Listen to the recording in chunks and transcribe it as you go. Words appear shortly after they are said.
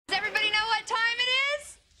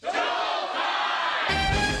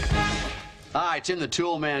it's in the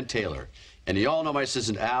Toolman Taylor. And you all know my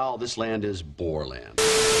assistant Al, this land is Boarland.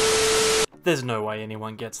 There's no way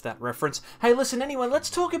anyone gets that reference. Hey, listen, anyway, let's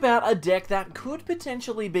talk about a deck that could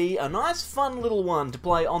potentially be a nice, fun little one to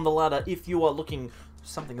play on the ladder if you are looking for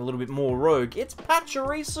something a little bit more rogue. It's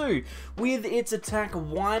Pachirisu. With its attack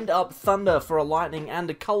Wind Up Thunder for a lightning and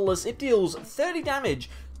a colorless, it deals 30 damage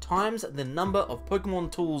times the number of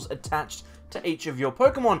Pokemon tools attached to each of your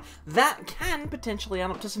Pokemon. That can potentially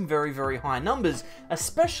add up to some very, very high numbers,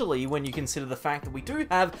 especially when you consider the fact that we do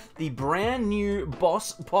have the brand new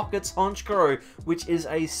Boss Pockets Honchkrow, which is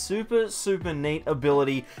a super, super neat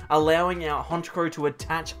ability, allowing our Honchkrow to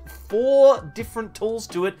attach 4 different tools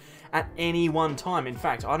to it at any one time. In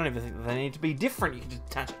fact, I don't even think that they need to be different. You can just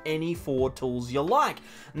attach any 4 tools you like.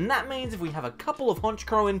 And that means if we have a couple of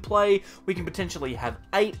Honchkrow in play, we can potentially have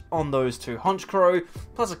 8 on those 2 Honchkrow,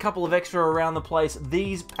 plus a couple of extra around the place.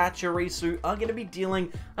 These Pachirisu are going to be dealing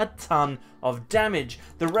a ton of damage.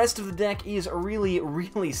 The rest of the deck is really,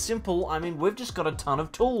 really simple. I mean, we've just got a ton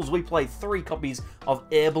of tools. We play 3 copies of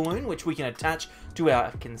Air Balloon, which we can attach to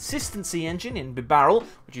our consistency engine in Bibarel,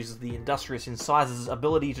 which uses the Industrious Incisors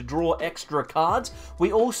ability to draw extra cards.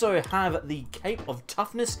 We also have the Cape of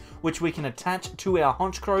Toughness, which we can attach to our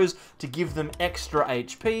Honchkrows to give them extra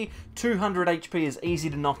HP. 200 HP is easy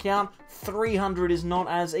to knock out, 300 is not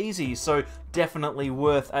as easy, so definitely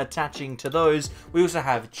worth attaching to those. We also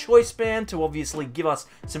have Choice Band to obviously give us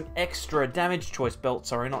some extra damage. Choice Belt,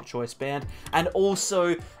 sorry, not Choice Band. And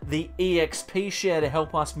also the EXP share to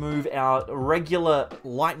help us move our regular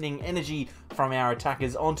lightning energy from our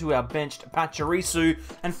attackers onto our benched Pachirisu.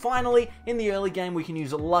 And finally, in the early game, we can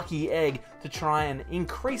use Lucky Egg to try and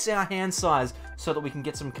increase our hand size so that we can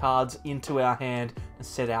get some cards into our hand and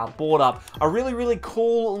set our board up. A really, really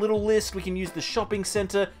cool little list. We can use the Shopping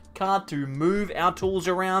Center card to move our tools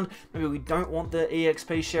around. Maybe we don't want the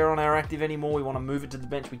EXP share on our active anymore, we want to move it to the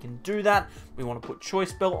bench, we can do that. We want to put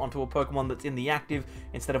Choice Belt onto a Pokemon that's in the active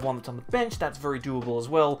instead of one that's on the bench, that's very doable as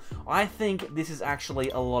well. I think this is actually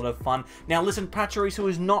a lot of fun. Now listen, Pachirisu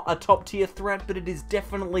is not a top tier threat, but it is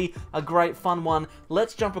definitely a great fun one.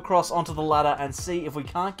 Let's jump across onto the ladder and see if we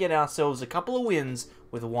can't get ourselves a couple of wins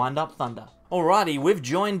with Wind Up Thunder. Alrighty, we've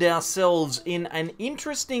joined ourselves in an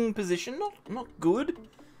interesting position, not good,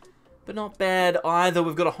 but not bad either.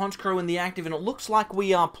 We've got a Honchkrow in the active, and it looks like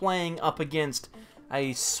we are playing up against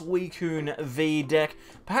a Suicune V deck.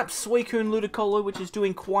 Perhaps Suicune Ludicolo, which is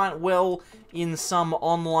doing quite well in some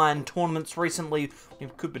online tournaments recently. We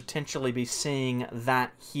could potentially be seeing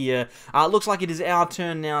that here. It looks like it is our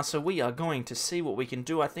turn now, so we are going to see what we can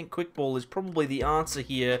do. I think Quick Ball is probably the answer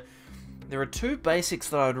here. There are 2 basics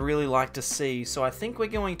that I'd really like to see, so I think we're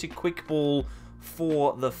going to Quick Ball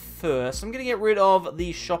for the first. I'm going to get rid of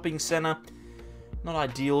the Shopping Center. Not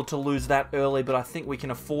ideal to lose that early, but I think we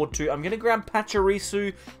can afford to. I'm going to grab Pachirisu.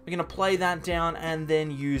 We're going to play that down and then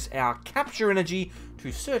use our Capture Energy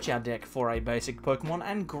to search our deck for a basic Pokemon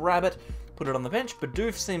and grab it. Put it on the bench.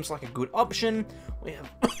 Bidoof seems like a good option. We have...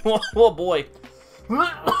 oh boy.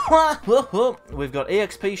 We've got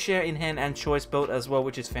EXP share in hand and Choice Belt as well,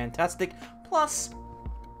 which is fantastic. Plus,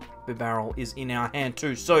 Bibarel is in our hand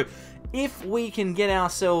too. So, if we can get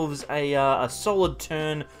ourselves a solid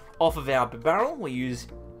turn off of our Bibarel, we use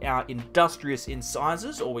our Industrious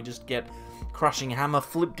Incisors, or we just get Crushing Hammer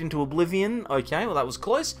flipped into Oblivion. Okay, well that was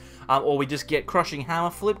close. Or we just get Crushing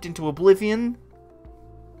Hammer flipped into Oblivion.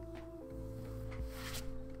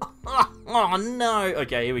 Oh no!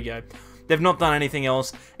 Okay, here we go. They've not done anything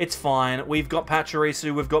else. It's fine. We've got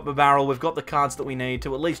Pachirisu, we've got Bibarel, we've got the cards that we need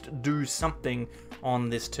to at least do something on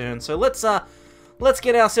this turn. So let's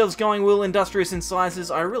get ourselves going. Will Industrious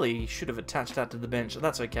Incisors. I really should have attached that to the bench.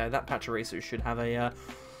 That's okay. That Pachirisu should have a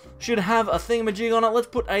thingamajig on it. Let's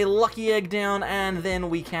put a Lucky Egg down, and then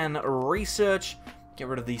we can research. Get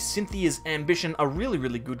rid of the Cynthia's Ambition. A really,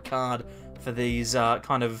 really good card for these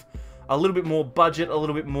kind of a little bit more budget, a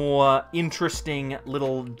little bit more interesting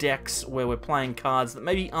little decks where we're playing cards that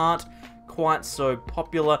maybe aren't quite so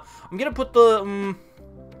popular. I'm gonna put the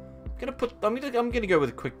I'm gonna go with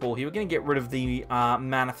a Quick Ball here. We're gonna get rid of the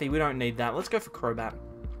Manaphy. We don't need that. Let's go for Crobat.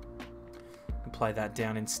 And play that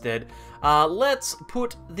down instead. Let's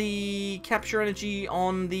put the Capture Energy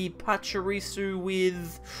on the Pachirisu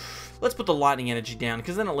with... Let's put the Lightning Energy down,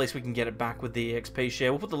 because then at least we can get it back with the XP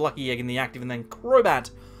share. We'll put the Lucky Egg in the active, and then Crobat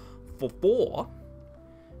for 4.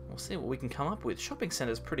 We'll see what we can come up with. Shopping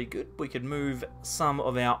Center's pretty good. We could move some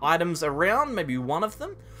of our items around, maybe one of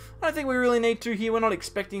them. I don't think we really need to here. We're not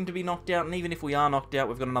expecting to be knocked out, and even if we are knocked out,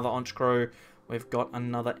 we've got another Honchkrow, we've got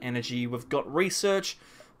another Energy, we've got Research,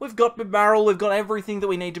 we've got Bibarel, we've got everything that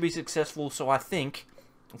we need to be successful, so I think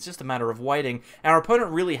It's just a matter of waiting. Our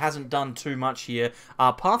opponent really hasn't done too much here.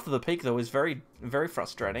 Path of the Peak, though, is very, very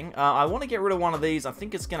frustrating. I want to get rid of one of these. I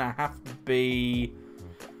think it's going to have to be...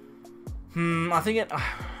 I think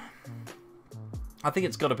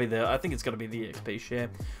it's got to be the EXP share.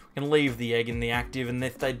 We can leave the egg in the active, and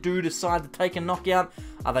if they do decide to take a knockout,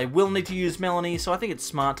 they will need to use Melanie, so I think it's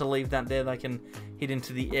smart to leave that there. They can hit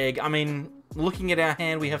into the egg. I mean, looking at our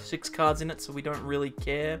hand, we have 6 cards in it, so we don't really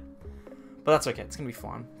care. But that's okay. It's going to be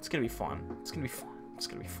fine. It's going to be fine. It's going to be fine. It's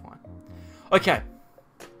going to be fine. Okay.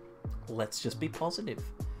 Let's just be positive.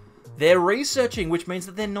 They're researching, which means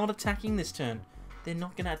that they're not attacking this turn. They're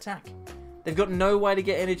not going to attack. They've got no way to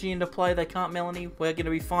get energy into play. They can't Melanie. We're going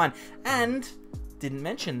to be fine. And, didn't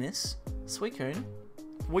mention this, Suicune,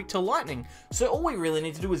 weak to lightning. So all we really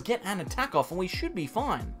need to do is get an attack off, and we should be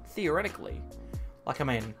fine, theoretically. Like, I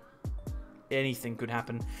mean... anything could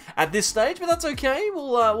happen at this stage, but that's okay.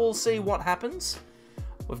 We'll see what happens.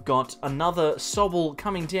 We've got another Sobble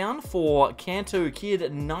coming down for Kanto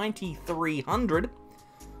Kid 9300.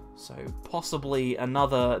 So possibly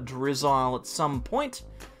another Drizzile at some point.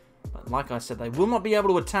 But like I said, they will not be able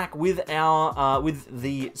to attack with our with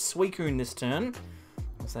the Suicune this turn,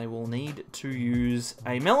 as they will need to use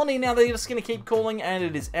a Melanie. Now they're just going to keep calling, and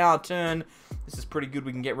it is our turn. This is pretty good.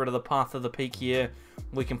 We can get rid of the Path of the Peak here.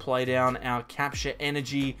 We can play down our Capture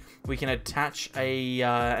Energy. We can attach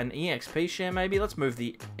an EXP share, maybe. Let's move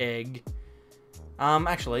the egg.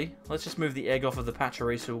 Actually, let's just move the egg off of the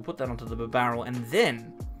Pachirisu. We'll put that onto the Bibarel, and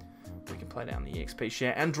then we can play down the EXP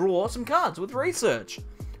share and draw some cards with research.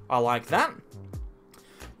 I like that.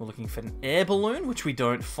 We're looking for an Air Balloon, which we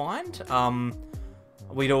don't find.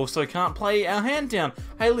 We also can't play our hand down.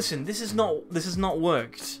 Hey, listen, this has not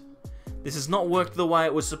worked. This has not worked the way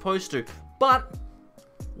it was supposed to. But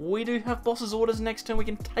we do have boss's orders next turn. We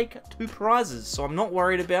can take 2 prizes, so I'm not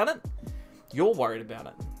worried about it. You're worried about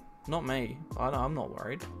it, not me. I'm not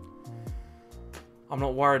worried. I'm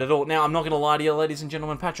not worried at all. Now, I'm not going to lie to you, ladies and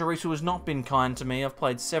gentlemen. Pachirisu has not been kind to me. I've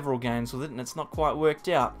played several games with it, and it's not quite worked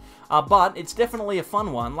out. But it's definitely a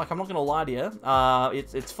fun one. Like, I'm not going to lie to you.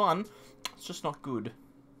 It's fun. It's just not good.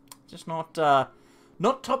 Just not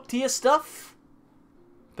top tier stuff.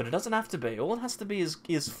 But it doesn't have to be. All it has to be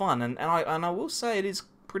is fun, and I will say it is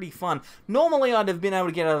pretty fun. Normally, I'd have been able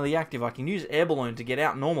to get out of the active. I can use Air Balloon to get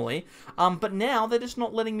out normally, but now they're just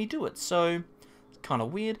not letting me do it, so it's kind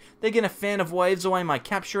of weird. They're going to Fan of Waves away my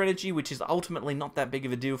Capture Energy, which is ultimately not that big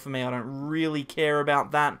of a deal for me. I don't really care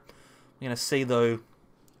about that. We're going to see, though,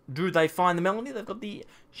 do they find the Melanie? They've got the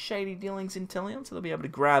Shady Dealings Inteleon, so they'll be able to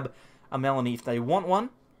grab a Melanie if they want one.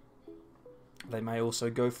 They may also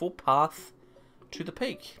go for Path to the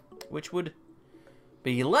Peak, which would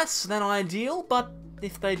be less than ideal, but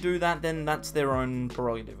if they do that, then that's their own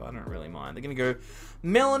prerogative. I don't really mind. They're going to go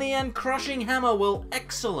Melanie and Crushing Hammer. Well,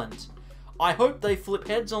 excellent. I hope they flip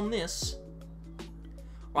heads on this.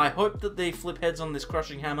 I hope that they flip heads on this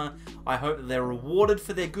Crushing Hammer. I hope that they're rewarded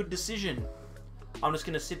for their good decision. I'm just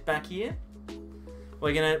going to sit back here.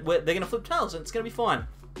 They're going to flip tails, and it's going to be fine.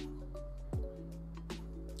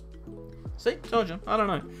 See? Told you. I don't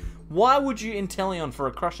know. Why would you Inteleon for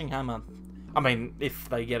a Crushing Hammer? I mean, if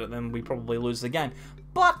they get it, then we probably lose the game.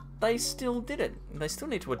 But they still did it. They still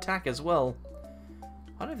need to attack as well.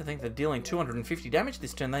 I don't even think they're dealing 250 damage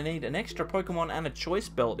this turn. They need an extra Pokemon and a Choice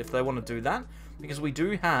Belt if they want to do that, because we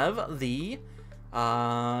do have the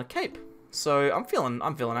Cape. So I'm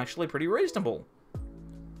feeling actually pretty reasonable.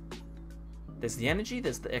 There's the energy.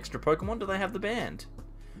 There's the extra Pokemon. Do they have the band?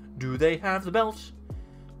 Do they have the belt?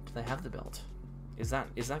 Do they have the belt? Is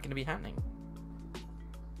that going to be happening?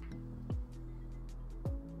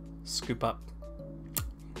 Scoop up.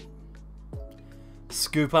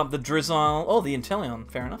 Scoop up the Drizzile. Oh, the Inteleon.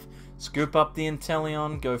 Fair enough. Scoop up the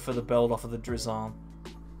Inteleon. Go for the belt off of the Drizzile.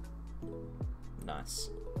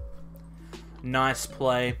 Nice. Nice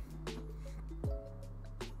play.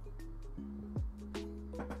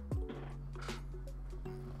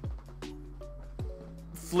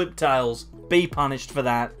 Flip tails. Be punished for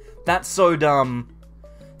that. That's so dumb.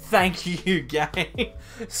 Thank you, game.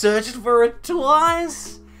 Searched for it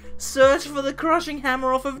twice. Search for the Crushing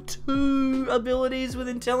Hammer off of 2 abilities with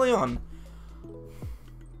Inteleon.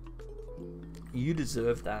 You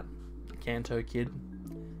deserve that, Kanto Kid.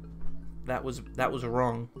 That was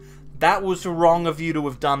wrong. That was wrong of you to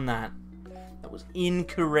have done that. That was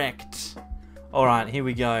incorrect. Alright, here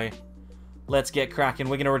we go. Let's get cracking.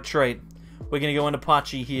 We're going to retreat. We're going to go into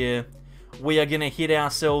Pachi here. We are going to hit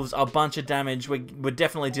ourselves a bunch of damage. We're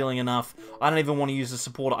definitely dealing enough. I don't even want to use the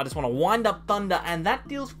supporter. I just want to wind up Thunder, and that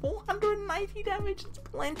deals 480 damage. It's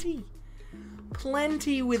plenty.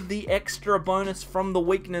 plenty with the extra bonus from the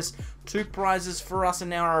weakness. 2 prizes for us, and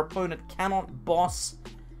now our opponent cannot boss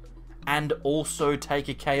and also take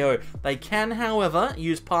a KO. They can, however,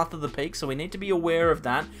 use Path of the Peak, so we need to be aware of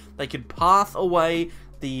that. They could path away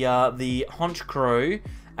the Honchkrow,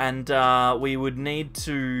 and we would need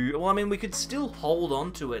to... Well, I mean, we could still hold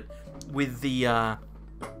on to it with the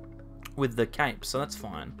Cape, so that's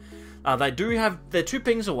fine. They're 2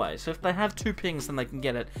 pings away, so if they have 2 pings, then they can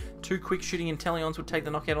get it. 2 quick shooting Intellions would take the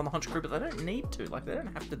knockout on the Honchkrow, but they don't need to. Like, they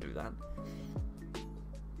don't have to do that.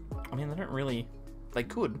 I mean, they don't really... They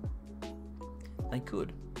could. They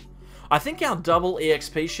could. I think our double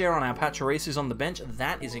EXP share on our Pachirisus on the bench,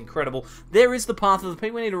 that is incredible. There is the Path of the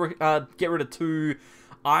Peak. We need to get rid of 2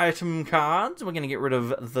 item cards. We're going to get rid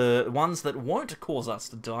of the ones that won't cause us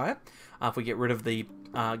to die. If we get rid of the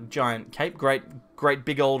giant cape, great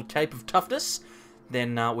big old Cape of Toughness,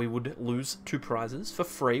 then we would lose 2 prizes for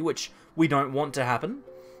free, which we don't want to happen.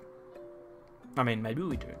 I mean, maybe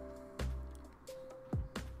we do.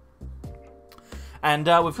 And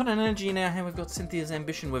we've got an energy in our hand, we've got Cynthia's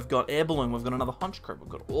Ambition, we've got Air Balloon, we've got another Honchkrow, we've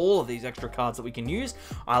got all of these extra cards that we can use.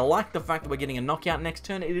 I like the fact that we're getting a knockout next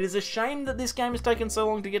turn. It is a shame that this game has taken so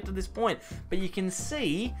long to get to this point, but you can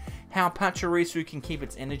see how Pachirisu can keep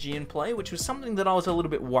its energy in play, which was something that I was a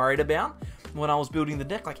little bit worried about when I was building the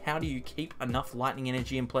deck. Like, how do you keep enough lightning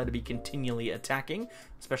energy in play to be continually attacking,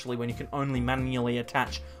 especially when you can only manually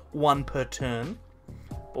attach 1 per turn?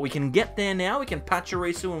 But we can get there now. We can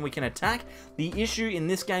Pachirisu and we can attack. The issue in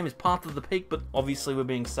this game is Path of the Peak, but obviously we're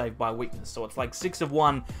being saved by weakness. So it's like 6 of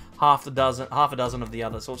one, half a dozen of the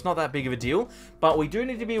other. So it's not that big of a deal. But we do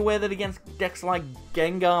need to be aware that against decks like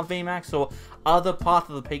Gengar VMAX or other Path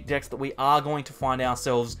of the Peak decks that we are going to find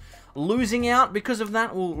ourselves losing out. Because of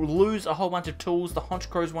that, we'll lose a whole bunch of tools. The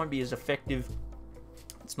Honchkrows won't be as effective.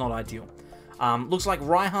 It's not ideal. Looks like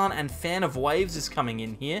Raihan and Fan of Waves is coming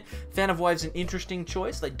in here. Fan of Waves is an interesting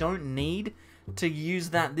choice. They don't need to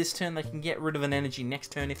use that this turn. They can get rid of an energy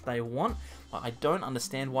next turn if they want. I don't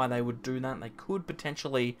understand why they would do that. They could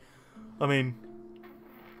potentially... I mean,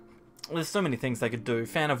 there's so many things they could do.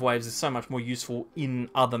 Fan of Waves is so much more useful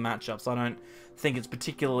in other matchups. I don't think it's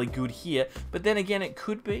particularly good here. But then again, it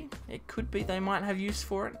could be. It could be. They might have use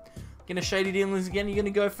for it. Gonna Shady Dealings again. You're gonna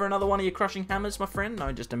go for another one of your Crushing Hammers, my friend?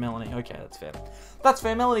 No, just a Melanie. Okay, that's fair. That's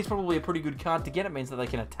fair. Melanie's probably a pretty good card to get. It means that they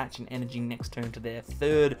can attach an energy next turn to their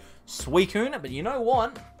 3rd Suicune. But you know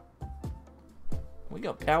what? We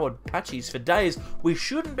got powered Pachis for days. We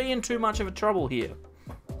shouldn't be in too much of a trouble here.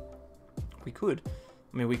 We could.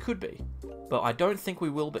 I mean, we could be. But I don't think we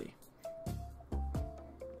will be.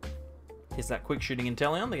 Here's that quick shooting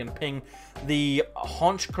Intellion. They're gonna ping the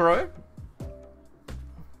Honchkrow.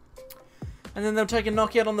 And then they'll take a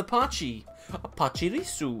knockout on the Pachirisu.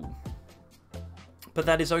 But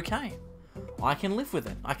that is okay. I can live with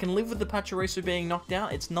it. I can live with the Pachirisu being knocked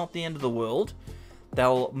out. It's not the end of the world.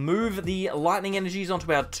 They'll move the lightning energies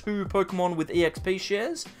onto our 2 Pokemon with EXP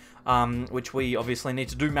shares, which we obviously need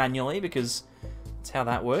to do manually because that's how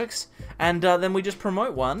that works. And then we just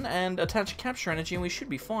promote one and attach a Capture Energy and we should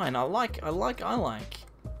be fine. I like.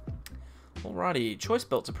 Alrighty, Choice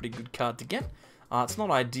Belt's a pretty good card to get. It's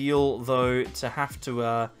not ideal, though, to have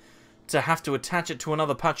to attach it to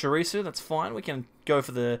another Pachirisu. That's fine. We can go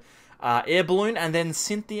for the Air Balloon and then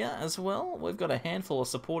Cynthia as well. We've got a handful of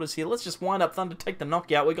supporters here. Let's just wind up Thunder, take the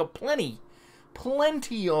knockout. We've got plenty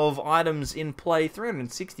of items in play.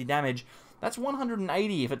 360 damage. That's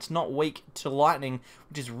 180 if it's not weak to Lightning,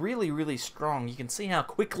 which is really, really strong. You can see how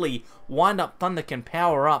quickly Wind Up Thunder can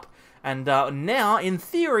power up. And now, in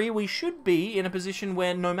theory, we should be in a position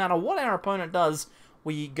where no matter what our opponent does,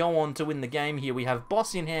 we go on to win the game here. We have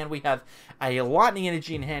Boss in hand, we have a Lightning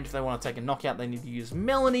Energy in hand. If they want to take a knockout, they need to use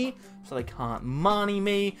Melanie, so they can't money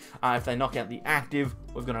me. If they knock out the active,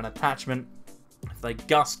 we've got an attachment. If they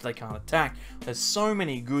gust, they can't attack. There's so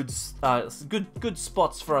many good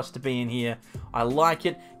spots for us to be in here. I like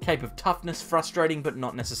it. Cape of Toughness, frustrating, but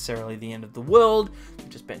not necessarily the end of the world. We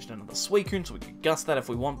just benched another Suicune, so we could gust that if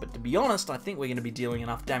we want. But to be honest, I think we're going to be dealing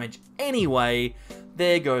enough damage anyway.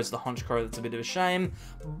 There goes the Honchkrow. That's a bit of a shame.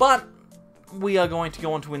 But we are going to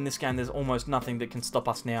go on to win this game. There's almost nothing that can stop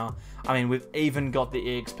us now. I mean, we've even got the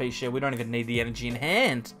EXP share. We don't even need the energy in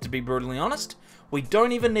hand, to be brutally honest. We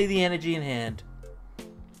don't even need the energy in hand.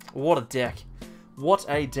 What a deck. What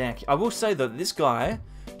a deck. I will say, though, this guy,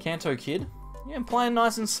 Kanto Kid, yeah, I'm playing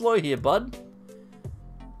nice and slow here, bud.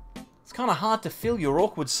 It's kind of hard to fill your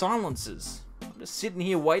awkward silences. I'm just sitting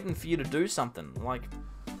here waiting for you to do something. Like...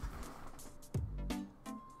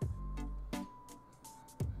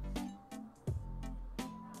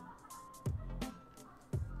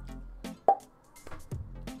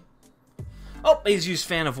 he's used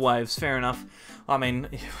Fan of Waves. Fair enough. I mean,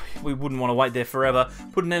 we wouldn't want to wait there forever.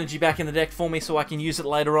 Put an energy back in the deck for me so I can use it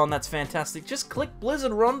later on. That's fantastic. Just click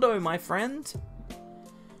Blizzard Rondo, my friend.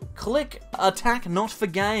 Click attack, not for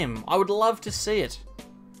game. I would love to see it.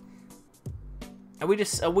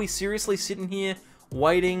 Are we seriously sitting here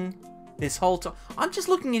waiting this whole time? I'm just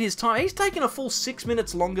looking at his time. He's taken a full 6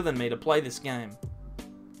 minutes longer than me to play this game.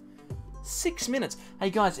 6 minutes. Hey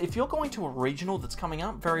guys, if you're going to a regional that's coming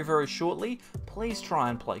up very, very shortly, please try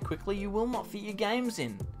and play quickly. You will not fit your games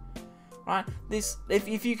in. Right?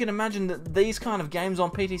 If you can imagine that these kind of games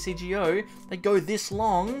on PTCGO, they go this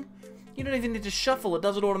long, you don't even need to shuffle. It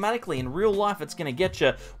does it automatically. In real life, it's going to get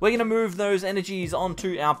you. We're going to move those energies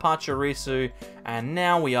onto our Pachirisu, and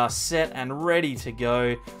now we are set and ready to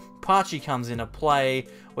go. Pachi comes into play.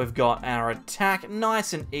 We've got our attack,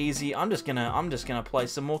 nice and easy. I'm just gonna play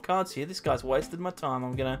some more cards here. This guy's wasted my time.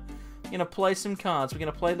 I'm gonna play some cards. We're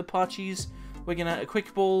gonna play the Pachis. We're gonna a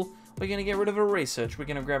quick ball. We're gonna get rid of a research. We're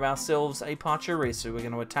gonna grab ourselves a Pachirisu. We're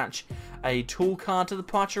gonna attach a tool card to the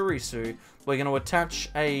Pachirisu. We're gonna attach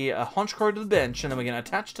a Honchkrow to the bench, and then we're gonna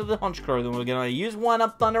attach to the Honchkrow. Then we're gonna use one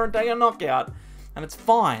up thunder and take a knockout, and it's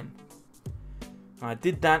fine. And I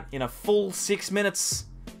did that in a full 6 minutes.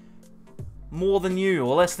 More than you,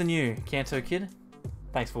 or less than you, Kanto Kid.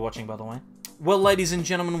 Thanks for watching, by the way. Well, ladies and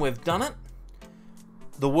gentlemen, we've done it.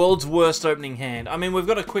 The world's worst opening hand. I mean, we've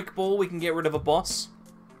got a quick ball. We can get rid of a boss.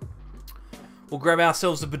 We'll grab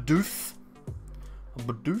ourselves a Bidoof.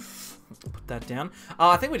 Put that down.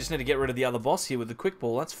 I think we just need to get rid of the other boss here with the quick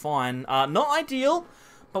ball. That's fine. Not ideal,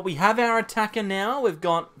 but we have our attacker now. We've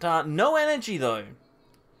got no energy, though.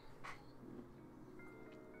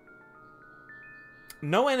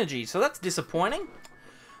 No energy, so that's disappointing.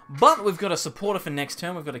 But we've got a supporter for next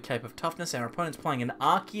turn. We've got a Cape of Toughness. Our opponent's playing an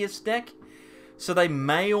Arceus deck, so they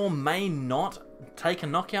may or may not take a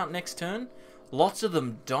knockout next turn. Lots of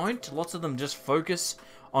them don't. Lots of them just focus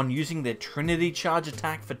on using their Trinity Charge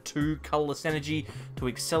attack for 2 colorless energy to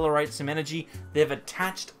accelerate some energy. They've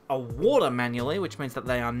attached a water manually, which means that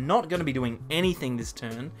they are not going to be doing anything this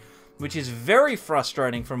turn, which is very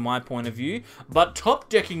frustrating from my point of view, but top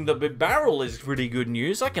decking the Bibarel is pretty good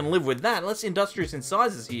news. I can live with that. Let's Industrious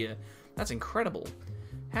Incisors here. That's incredible.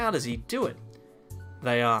 How does he do it?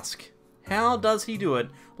 They ask. How does he do it?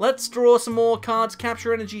 Let's draw some more cards.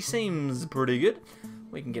 Capture Energy seems pretty good.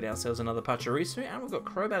 We can get ourselves another Pachirisu, and we've got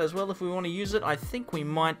Crobat as well if we want to use it. I think we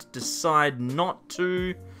might decide not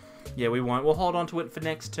to. Yeah, we won't. We'll hold on to it for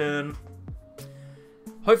next turn.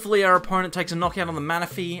 Hopefully our opponent takes a knockout on the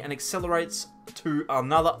Manaphy and accelerates to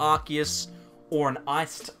another Arceus or an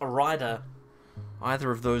Iced Rider.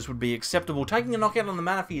 Either of those would be acceptable. Taking a knockout on the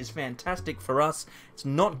Manaphy is fantastic for us. It's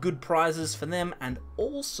not good prizes for them, and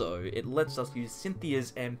also it lets us use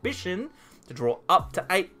Cynthia's Ambition to draw up to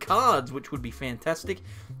 8 cards, which would be fantastic.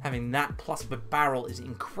 Having that plus Bibarel is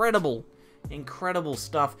incredible. Incredible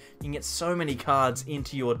stuff. You can get so many cards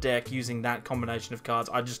into your deck using that combination of cards.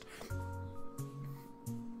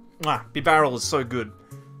 Bibarel is so good.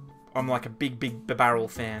 I'm like a big Bibarel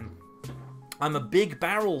fan. I'm a big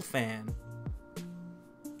barrel fan.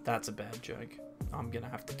 That's a bad joke. I'm gonna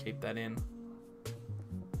have to keep that in.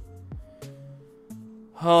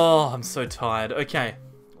 Oh, I'm so tired. Okay,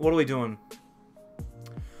 what are we doing?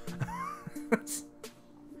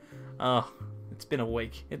 Oh, it's been a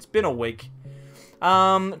week. It's been a week.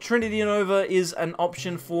 Trinity Nova is an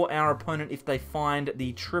option for our opponent if they find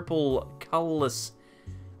the triple colorless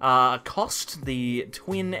cost. The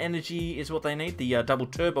twin energy is what they need. The double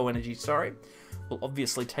turbo energy, sorry. Will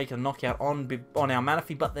obviously take a knockout on our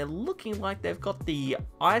Manaphy, but they're looking like they've got the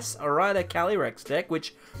Ice Rider Calyrex deck,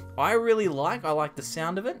 which I really like. I like the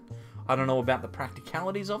sound of it. I don't know about the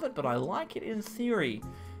practicalities of it, but I like it in theory.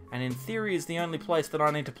 And in theory is the only place that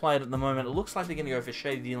I need to play it at the moment. It looks like they're going to go for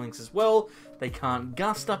Shady Dealings as well. They can't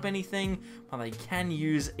gust up anything, but they can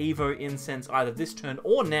use Evo Incense either this turn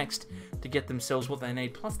or next to get themselves what they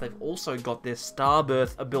need. Plus, they've also got their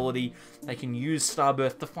Starbirth ability. They can use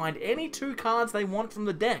Starbirth to find any 2 cards they want from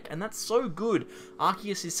the deck, and that's so good.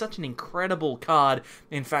 Arceus is such an incredible card.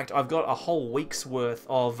 In fact, I've got a whole week's worth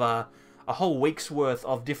of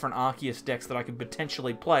different Arceus decks that I could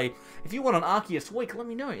potentially play. If you want an Arceus week, let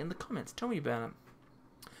me know in the comments. Tell me about it.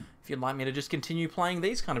 If you'd like me to just continue playing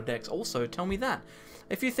these kind of decks, also tell me that.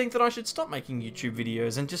 If you think that I should stop making YouTube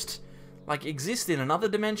videos and just, like, exist in another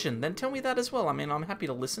dimension, then tell me that as well. I mean, I'm happy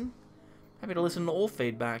to listen. Happy to listen to all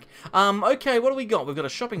feedback. Okay, what do we got? We've got a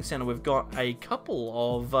shopping center. We've got a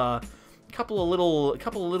couple of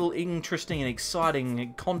little interesting and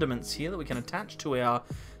exciting condiments here that we can attach to our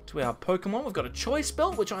Pokemon. We've got a Choice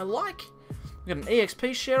Belt, which I like. We've got an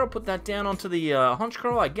EXP share. I'll put that down onto the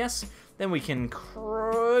Honchkrow, I guess. Then we can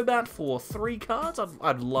Crobat for 3 cards.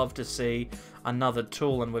 I'd love to see another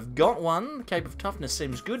tool, and we've got one. Cape of Toughness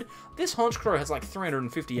seems good. This Honchkrow has like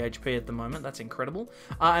 350 HP at the moment. That's incredible.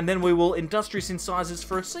 And then we will Industrious Incisors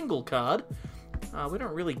for a single card. We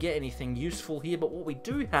don't really get anything useful here, but what we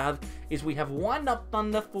do have is we have Wind Up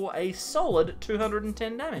Thunder for a solid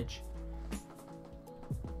 210 damage.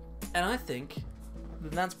 And I think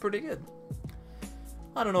that's pretty good.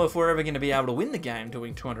 I don't know if we're ever going to be able to win the game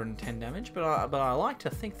doing 210 damage, but I like to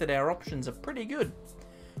think that our options are pretty good.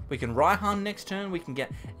 We can Raihan next turn, we can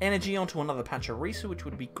get energy onto another Pachirisu, which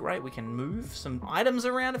would be great. We can move some items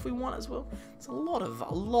around if we want as well. It's a lot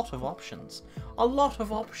of options. A lot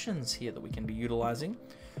of options here that we can be utilizing.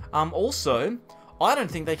 Also, I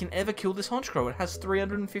don't think they can ever kill this Honchkrow. It has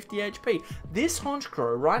 350 HP. This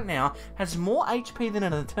Honchkrow right now has more HP than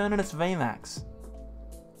an Eternatus VMAX.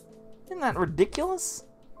 Isn't that ridiculous?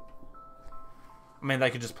 I mean, they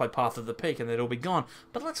could just play Path of the Peak and they'd all be gone.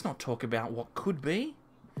 But let's not talk about what could be.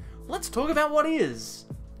 Let's talk about what is.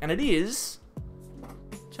 And it is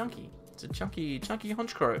chunky. It's a chunky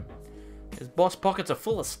Honchkrow. His boss pockets are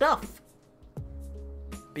full of stuff.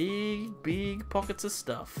 Big pockets of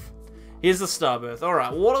stuff. Here's the Starbirth.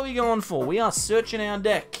 Alright, what are we going for? We are searching our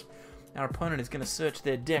deck. Our opponent is going to search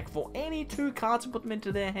their deck for any 2 cards and put them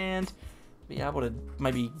into their hand. Be able to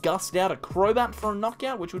maybe gust out a Crobat for a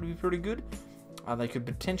knockout, which would be pretty good. They could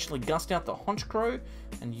potentially gust out the Honchkrow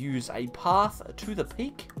and use a Path to the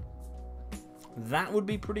Peak. That would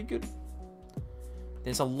be pretty good.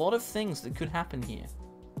 There's a lot of things that could happen here.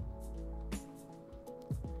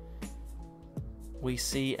 We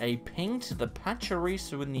see a ping to the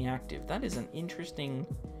Pachirisu in the active. That is an interesting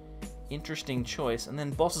choice. And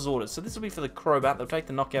then boss's orders. So this will be for the Crobat. They'll take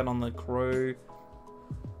the knockout on the Crobat.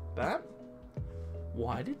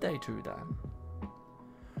 Why did they do that?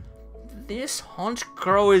 This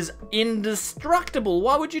Honchkrow is indestructible.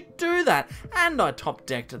 Why would you do that? And I top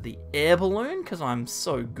decked the Air Balloon because I'm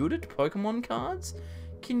so good at Pokemon cards.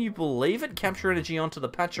 Can you believe it? Capture Energy onto the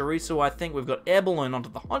Pachirisu. I think we've got Air Balloon onto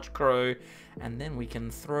the Honchkrow. And then we can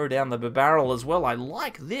throw down the Bibarel as well. I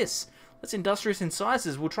like this. Let's Industrious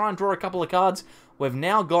Incisors. We'll try and draw a couple of cards. We've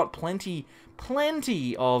now got plenty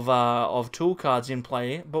of tool cards in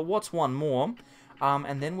play. But what's one more?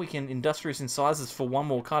 And then we can Industrious Incisors for one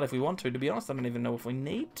more card if we want to. To be honest, I don't even know if we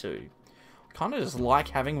need to. Kind of just like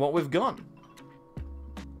having what we've got.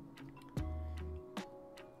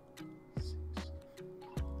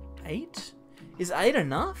 8? Is 8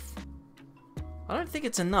 enough? I don't think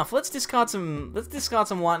it's enough. Let's discard some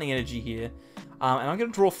lightning energy here. And I'm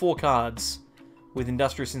going to draw 4 cards with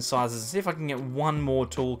Industrious Incisors and see if I can get one more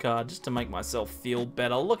tool card just to make myself feel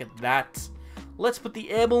better. Look at that. Let's put the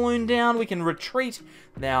Air Balloon down. We can retreat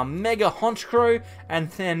our Mega Honchkrow and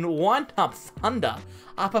then Wind Up Thunder.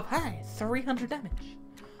 Upper pay, 300 damage.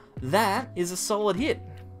 That is a solid hit.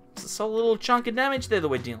 It's a solid little chunk of damage there that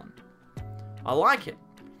we're dealing. I like it.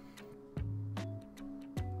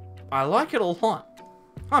 I like it a lot.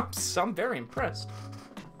 I'm very impressed.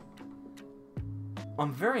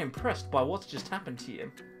 I'm very impressed by what's just happened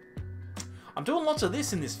here. I'm doing lots of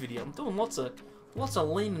this in this video. I'm doing lots of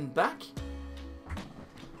leaning back.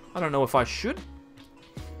 I don't know if I should.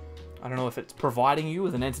 I don't know if it's providing you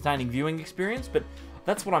with an entertaining viewing experience, but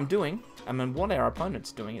that's what I'm doing. I mean, what our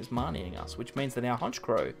opponent's doing is Marnieing us, which means that our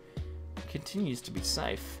Honchkrow continues to be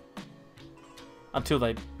safe. Until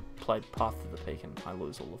they play Path to the Peak and I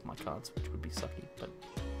lose all of my cards, which would be sucky, but...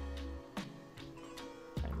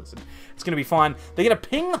 Hey, listen. It's going to be fine. They're going to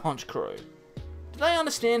ping the Honchkrow. Do they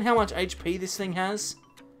understand how much HP this thing has?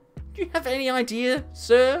 Do you have any idea,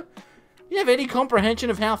 sir? Do you have any comprehension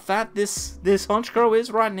of how fat this Honchkrow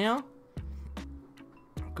is right now?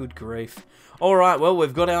 Good grief. Alright, well,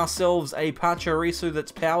 we've got ourselves a Pachirisu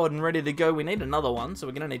that's powered and ready to go. We need another one, so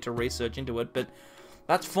we're going to need to research into it, but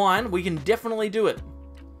that's fine. We can definitely do it.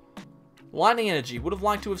 Lightning Energy. Would have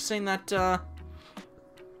liked to have seen that,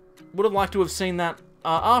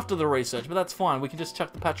 after the research, but that's fine. We can just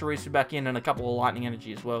chuck the Pachirisu back in and a couple of Lightning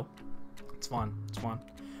Energy as well. It's fine. It's fine.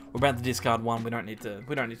 We're about to discard one. We don't need to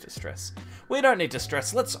stress. We don't need to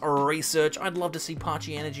stress. Let's research. I'd love to see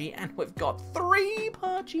Pachi Energy, and we've got 3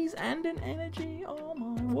 Pachis and an Energy. Oh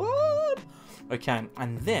my word! Okay,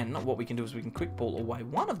 and then what we can do is we can quick pull away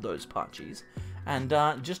one of those Pachis and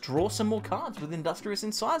just draw some more cards with Industrious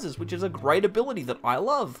Incisors, which is a great ability that I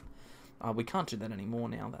love. We can't do that anymore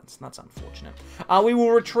now. That's unfortunate. We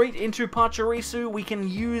will retreat into Pachirisu. We can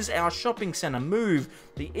use our Shopping Center, move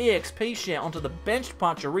the EXP share onto the benched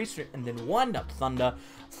Pachirisu, and then Wind Up Thunder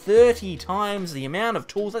 30 times the amount of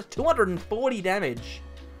tools. That's 240 damage.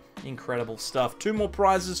 Incredible stuff. 2 more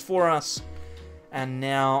prizes for us. And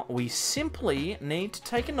now we simply need to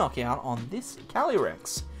take a knockout on this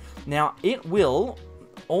Calyrex. Now, it will,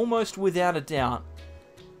 almost without a doubt,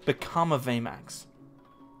 become a VMAX.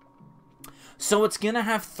 So it's going to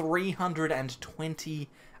have 320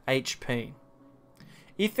 HP.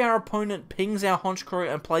 If our opponent pings our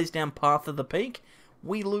Honchkrow and plays down Path of the Peak,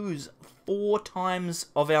 we lose 4 times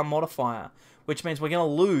of our modifier, which means we're going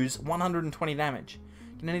to lose 120 damage.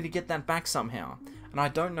 You're going to need to get that back somehow, and I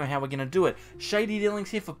don't know how we're going to do it. Shady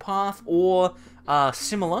Dealings here for Path or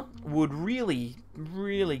similar would really,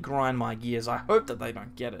 really grind my gears. I hope that they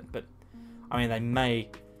don't get it, but I mean,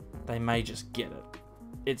 they may just get it.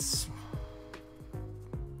 It's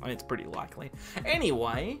pretty likely.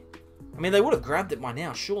 Anyway, I mean, they would have grabbed it by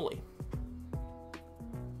now, surely.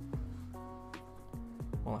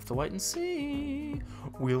 We'll have to wait and see.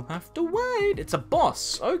 We'll have to wait. It's a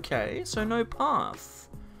boss. Okay, so no Path.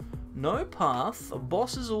 No Path.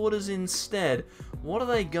 Boss's orders instead. What do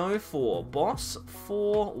they go for? Boss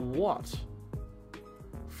for what?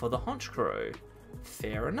 For the Honchkrow.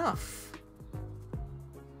 Fair enough.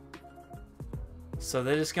 So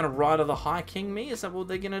they're just going to Ride of the High King me? Is that what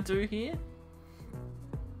they're going to do here?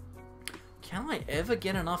 Can I ever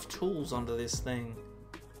get enough tools onto this thing?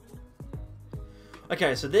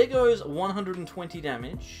 Okay, so there goes 120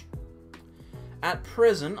 damage. At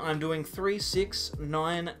present, I'm doing 3, 6,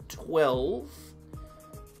 9, 12.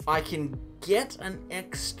 I can get an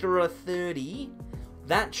extra 30.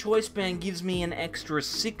 That choice band gives me an extra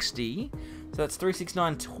 60. So that's 3, 6,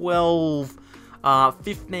 9, 12,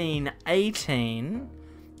 15, 18. Do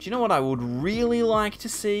you know what I would really like to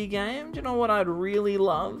see, game? Do you know what I'd really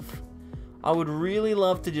love? I would really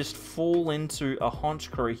love to just fall into a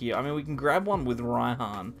Honchkrow here. I mean, we can grab one with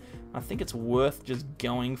Raihan. I think it's worth just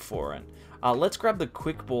going for it. Let's grab the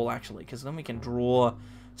Quick Ball, actually, because then we can draw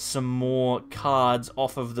some more cards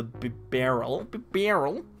off of the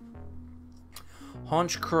Bibarel.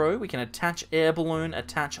 Honchkrow, we can attach Air Balloon,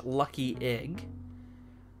 attach Lucky Egg.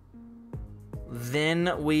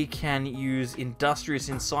 Then we can use Industrious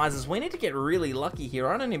Incisors. We need to get really lucky here.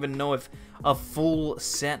 I don't even know if a full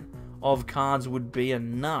set of cards would be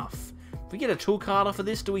enough. If we get a tool card off of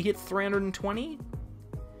this, do we hit 320?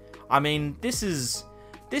 I mean, this is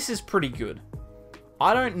pretty good.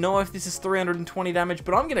 I don't know if this is 320 damage,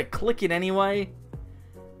 but I'm gonna click it anyway.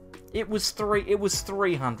 It was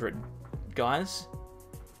 300, guys.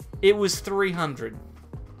 It was 300.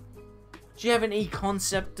 Do you have any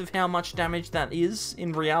concept of how much damage that is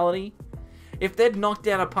in reality? If they'd knocked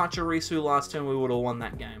out a Pachirisu last turn, we would have won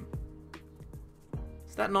that game.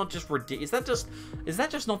 Is that not just ridiculous? Is that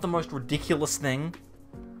just not the most ridiculous thing?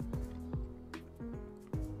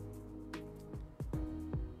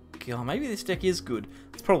 God, maybe this deck is good.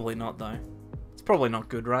 It's probably not, though. It's probably not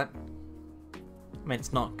good, right? I mean,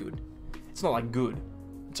 it's not good. It's not like good.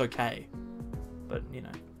 It's okay. But, you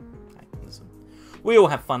know. Hey, listen. We all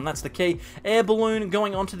have fun, that's the key. Air Balloon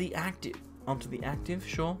going onto the active. Onto the active,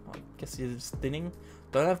 sure. I guess it's thinning.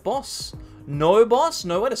 Don't have boss. No boss.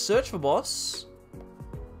 Nowhere to search for boss.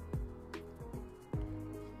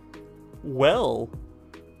 Well,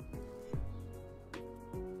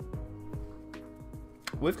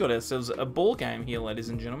 we've got ourselves a ball game here, ladies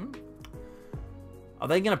and gentlemen. Are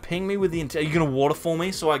they going to ping me with the... Are you going to waterfall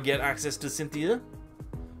me so I get access to Cynthia?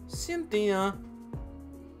 Cynthia.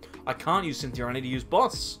 I can't use Cynthia. I need to use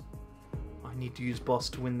boss. I need to use boss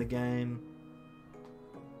to win the game.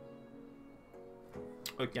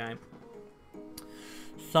 Okay.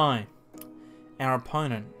 So, our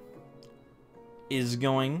opponent is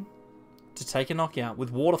going to take a knockout with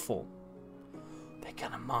Waterfall. They're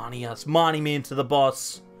gonna Marnie us. Marnie me into the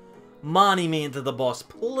boss. Marnie me into the boss,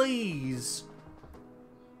 please.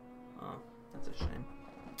 Oh, that's a shame.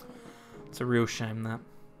 It's a real shame, that.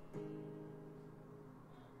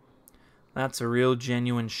 That's a real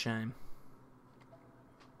genuine shame.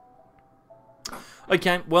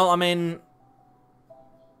 Okay, well, I mean,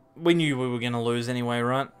 we knew we were gonna lose anyway,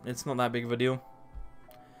 right? It's not that big of a deal.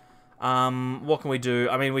 What can we do?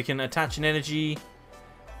 I mean, we can attach an energy,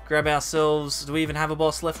 grab ourselves... Do we even have a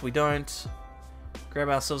boss left? We don't. Grab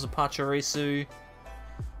ourselves a Pachirisu.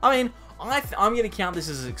 I mean, I'm going to count this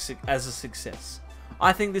as a success.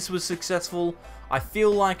 I think this was successful. I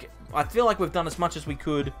feel like we've done as much as we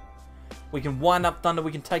could. We can wind up Thunder.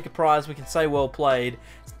 We can take a prize. We can say well played.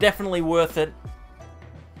 It's definitely worth it.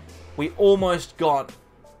 We almost got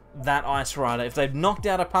that Ice Rider. If they'd knocked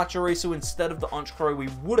out a Pachirisu instead of the Honchkrow, we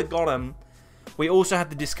would have got him. We also had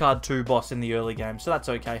to discard 2 boss in the early game, so that's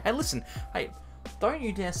okay. Hey, listen. Hey, don't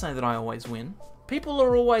you dare say that I always win. People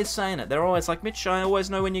are always saying it. They're always like, Mitch, I always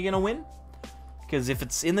know when you're going to win. Because if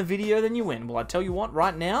it's in the video, then you win. Well, I tell you what,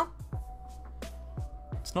 right now,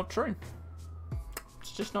 it's not true.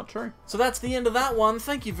 It's just not true. So that's the end of that one.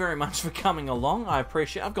 Thank you very much for coming along. I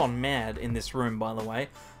appreciate it. I've gone mad in this room, by the way.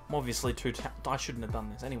 I'm obviously I shouldn't have done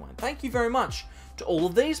this anyway. Thank you very much to all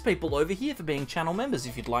of these people over here for being channel members.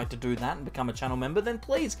 If you'd like to do that and become a channel member, then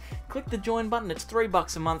please click the join button. It's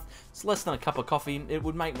 $3 a month. It's less than a cup of coffee. It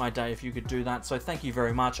would make my day if you could do that. So thank you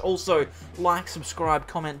very much. Also, like, subscribe,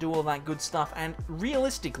 comment, do all that good stuff. And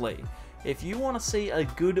realistically, if you want to see a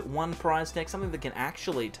good one prize deck, something that can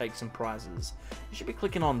actually take some prizes, you should be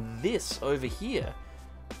clicking on this over here.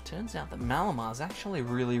 Turns out that Malamar's actually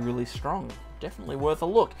really, really strong. Definitely worth a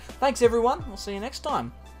look. Thanks, everyone. We'll see you next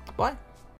time. Bye.